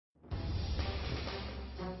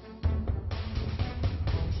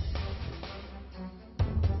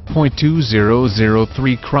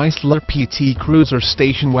2.2003 Chrysler PT Cruiser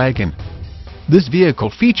station wagon. This vehicle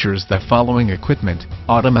features the following equipment: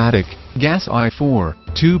 automatic, gas I4,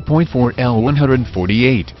 2.4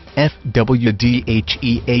 L148, FWD-HEATED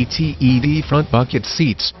front bucket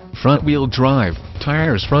seats, front-wheel drive,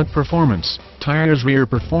 tires front performance, tires rear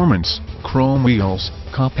performance, chrome wheels,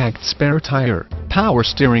 compact spare tire, power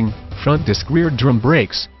steering, front disc rear drum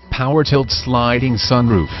brakes, power tilt sliding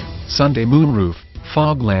sunroof, Sunday moonroof,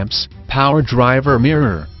 fog lamps, power driver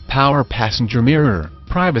mirror, power passenger mirror,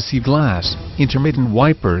 privacy glass, intermittent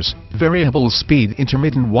wipers, variable speed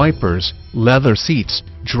intermittent wipers, leather seats,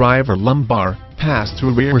 driver lumbar,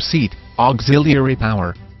 pass-through rear seat, auxiliary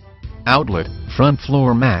power outlet, front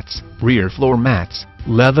floor mats, rear floor mats,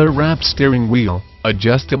 leather wrapped steering wheel,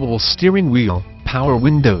 adjustable steering wheel, power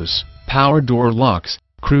windows, power door locks,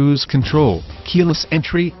 cruise control, keyless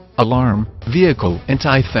entry, alarm, vehicle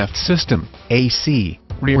anti-theft system, AC,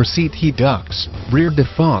 rear seat heat ducts, rear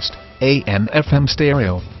defrost, AM/FM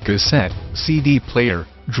stereo, cassette, CD player,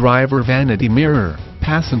 driver vanity mirror,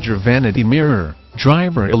 passenger vanity mirror,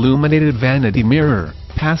 driver illuminated vanity mirror,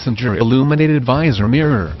 passenger illuminated visor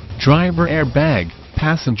mirror, driver airbag,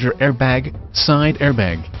 passenger airbag, side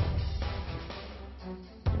airbag,